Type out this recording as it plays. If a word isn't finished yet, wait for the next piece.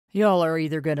Y'all are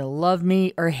either gonna love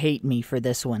me or hate me for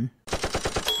this one.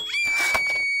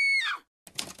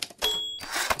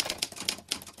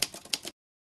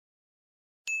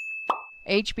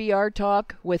 HBR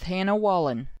Talk with Hannah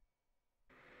Wallen.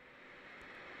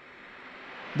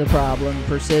 The problem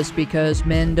persists because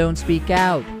men don't speak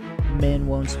out. Men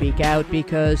won't speak out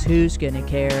because who's gonna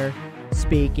care?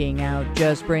 Speaking out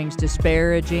just brings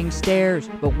disparaging stares.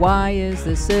 But why is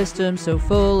the system so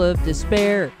full of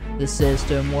despair? The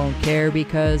system won't care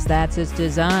because that's its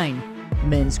design.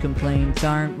 Men's complaints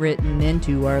aren't written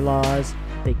into our laws.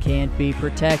 They can't be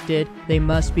protected, they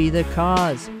must be the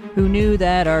cause. Who knew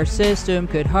that our system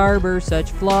could harbor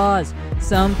such flaws?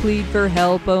 Some plead for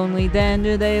help, only then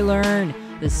do they learn.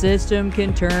 The system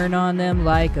can turn on them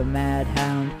like a mad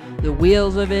hound. The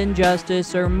wheels of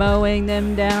injustice are mowing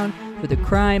them down for the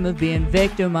crime of being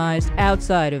victimized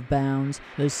outside of bounds.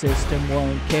 The system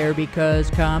won't care because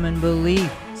common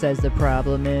belief says the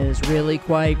problem is really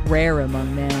quite rare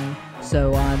among men.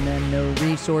 So on them no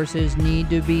resources need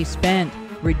to be spent.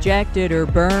 Rejected or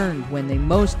burned when they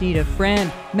most need a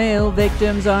friend. Male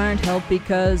victims aren't helped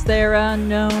because they're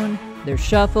unknown. They're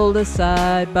shuffled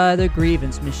aside by the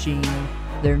grievance machine.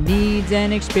 Their needs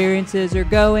and experiences are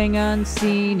going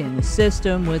unseen. In a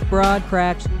system with broad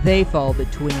cracks, they fall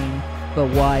between. But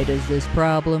why does this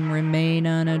problem remain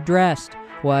unaddressed?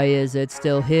 Why is it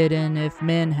still hidden if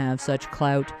men have such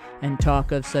clout, and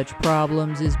talk of such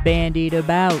problems is bandied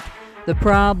about? The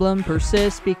problem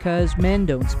persists because men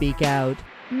don't speak out.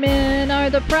 Men are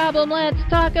the problem, let's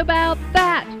talk about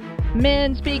that.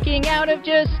 Men speaking out have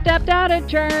just stepped out of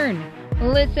turn.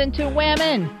 Listen to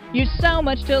women, you've so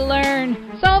much to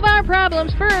learn. Solve our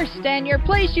problems first, and your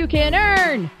place you can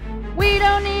earn. We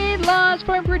don't need laws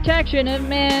for protection of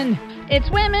men. It's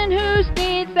women whose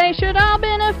needs they should all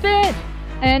benefit.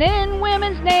 And in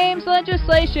women's names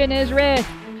legislation is writ.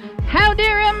 How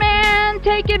dare a man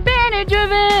take advantage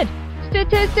of it?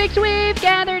 Statistics we've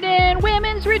gathered in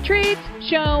women's retreats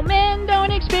show men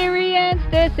don't experience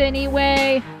this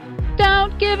anyway.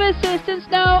 Don't give assistance,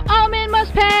 no, all men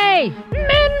must pay.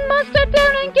 Men must step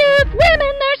down and give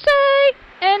women their say.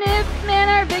 And if men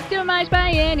are victimized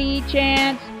by any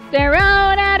chance, their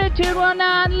own attitude will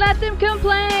not let them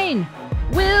complain.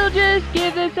 We'll just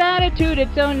give this attitude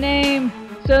its own name.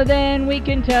 So then we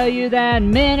can tell you that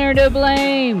men are to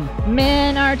blame.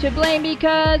 Men are to blame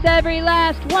because every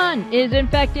last one is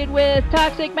infected with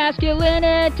toxic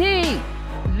masculinity.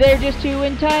 They're just too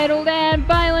entitled and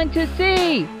violent to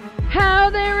see how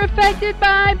they're affected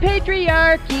by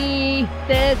patriarchy.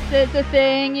 This is the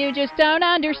thing you just don't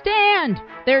understand.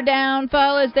 Their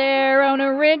downfall is their own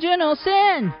original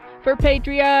sin. For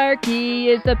patriarchy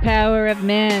is the power of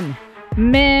men.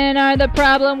 Men are the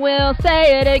problem, we'll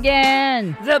say it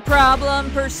again. The problem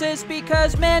persists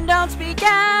because men don't speak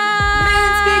out.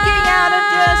 Men speaking out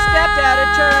have just stepped out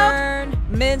of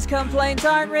turn. Men's complaints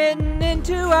aren't written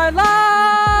into our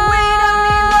laws. We don't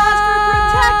need laws for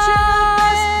protection.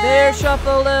 They're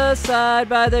shuffled aside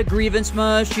by the grievance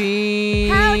machine.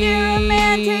 How dare a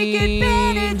man take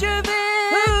advantage of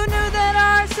it? Who knew that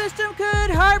our system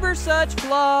could harbor such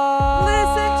flaws?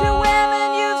 Listen to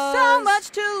women, you've so much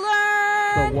to learn.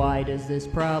 But why does this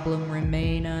problem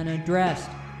remain unaddressed?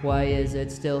 Why is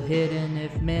it still hidden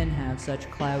if men have such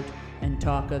clout, and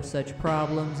talk of such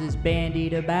problems is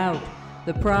bandied about?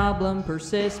 The problem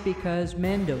persists because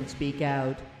men don't speak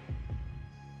out.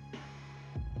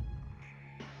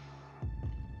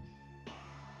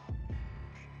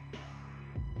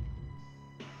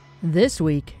 This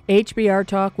week, HBR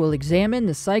Talk will examine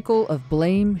the cycle of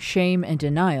blame, shame, and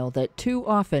denial that too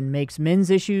often makes men's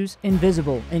issues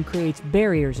invisible and creates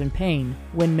barriers and pain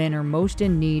when men are most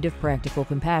in need of practical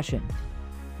compassion.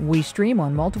 We stream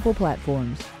on multiple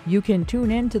platforms. You can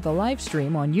tune in to the live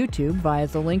stream on YouTube via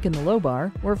the link in the low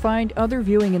bar, or find other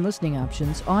viewing and listening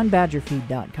options on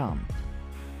badgerfeed.com.